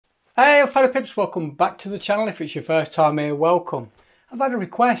Hey fellow pips, welcome back to the channel. If it's your first time here, welcome. I've had a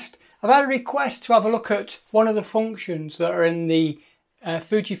request to have a look at one of the functions that are in the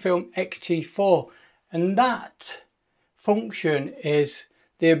FUJIFilm XT4, and that function is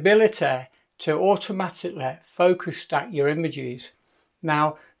the ability to automatically focus stack your images.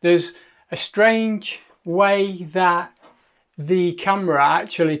 Now there's a strange way that the camera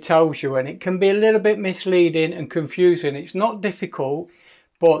actually tells you, and it can be a little bit misleading and confusing. It's not difficult,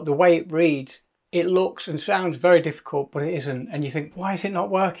 but the way it reads, it looks and sounds very difficult, but it isn't. And you think, why is it not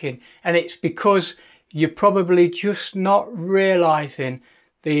working? And it's because you're probably just not realizing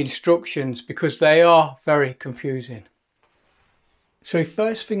the instructions, because they are very confusing. So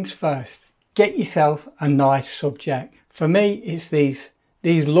first things first, get yourself a nice subject. For me, it's these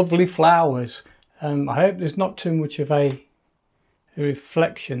lovely flowers. I hope there's not too much of a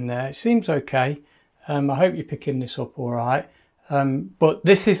reflection there. It seems okay. I hope you're picking this up all right. But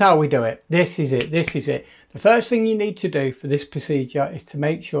this is how we do it. This is it. The first thing you need to do for this procedure is to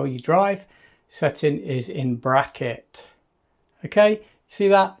make sure your drive setting is in bracket. Okay, see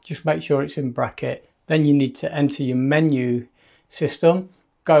that? Just make sure it's in bracket. Then you need to enter your menu system,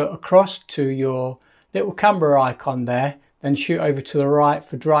 go across to your little camera icon there, then shoot over to the right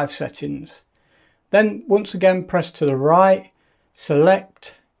for drive settings. Then once again, press to the right,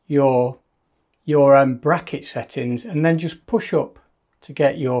 select your bracket settings, and then just push up to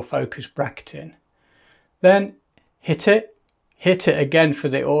get your focus bracketing. Then hit it again for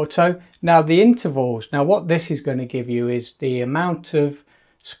the auto. Now the intervals, now what this is going to give you is the amount of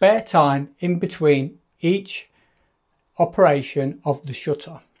spare time in between each operation of the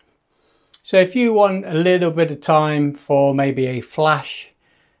shutter. So if you want a little bit of time for maybe a flash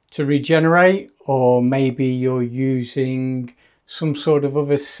to regenerate, or maybe you're using some sort of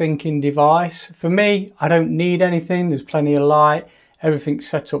other syncing device. For me, I don't need anything. There's plenty of light, everything's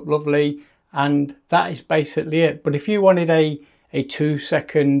set up lovely, and that is basically it. But if you wanted a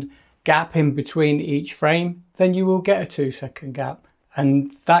 2-second gap in between each frame, then you will get a 2-second gap,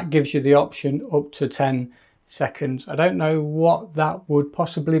 and that gives you the option up to 10 seconds. I don't know what that would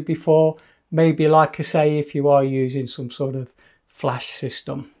possibly be for. Maybe, like I say, if you are using some sort of flash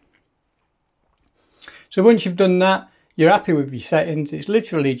system. So once you've done that, you're happy with your settings. It's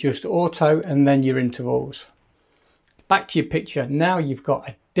literally just auto and then your intervals. Back to your picture. Now you've got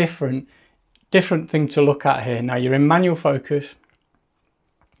a different thing to look at here. Now you're in manual focus.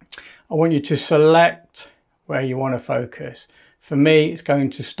 I want you to select where you want to focus. For me, it's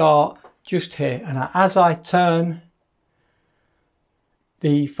going to start just here. And as I turn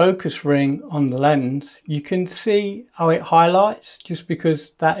the focus ring on the lens, you can see how it highlights, just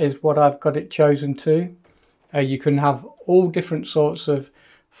because that is what I've got it chosen to. You can have all different sorts of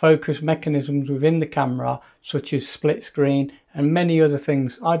focus mechanisms within the camera, such as split screen and many other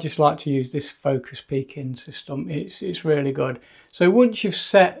things. I just like to use this focus peaking system. It's really good. So once you've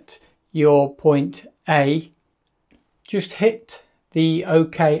set your point A, just hit the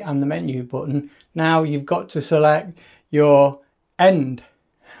OK and the menu button. Now you've got to select your end,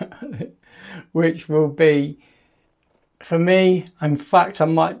 which will be, for me, in fact, I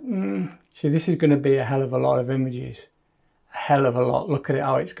might... See, this is going to be a hell of a lot of images. A hell of a lot. Look at it,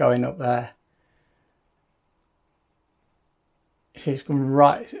 how it's going up there. See, it's going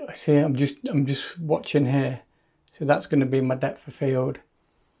right. See, I'm just watching here. So that's going to be my depth of field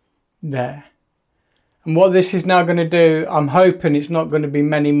there. And what this is now going to do, I'm hoping it's not going to be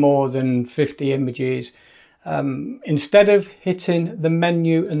many more than 50 images. Instead of hitting the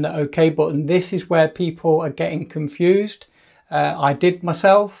menu and the OK button, this is where people are getting confused. I did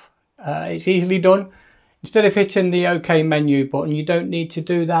myself. It's easily done. Instead of hitting the OK menu button, you don't need to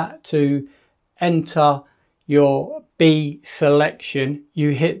do that to enter your B selection. You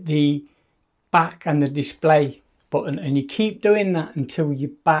hit the back and the display button, and you keep doing that until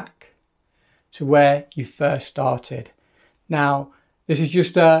you're back to where you first started. Now, this is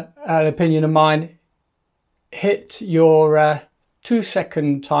just an opinion of mine. Hit your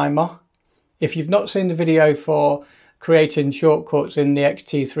 2-second timer. If you've not seen the video for creating shortcuts in the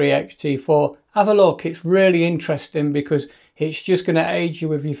XT3, XT4, have a look. It's really interesting because it's just going to aid you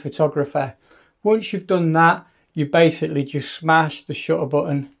with your photography. Once you've done that, you basically just smash the shutter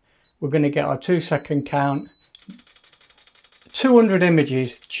button. We're going to get our 2-second count. 200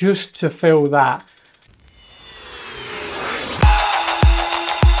 images just to fill that.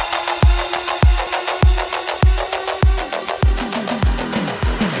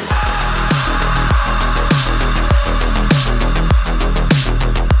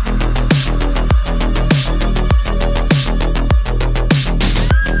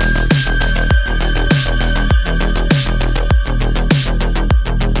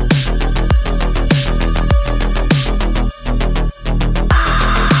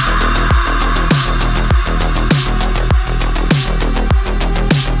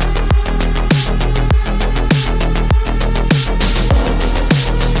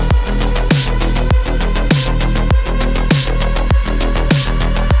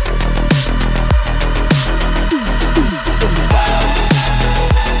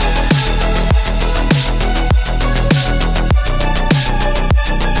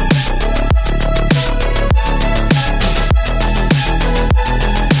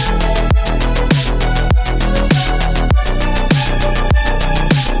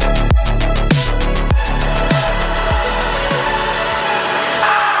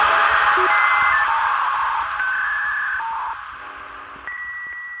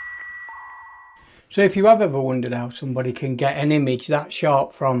 So if you have ever wondered how somebody can get an image that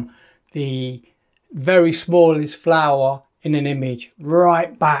sharp from the very smallest flower in an image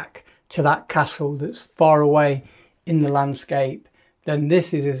right back to that castle that's far away in the landscape, then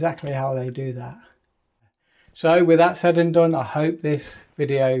this is exactly how they do that. So with that said and done, I hope this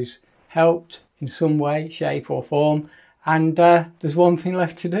video's helped in some way, shape or form. And there's one thing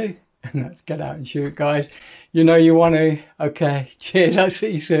left to do, and that's get out and shoot, guys. You know you want to. Okay, cheers, I'll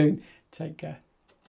see you soon. Take care.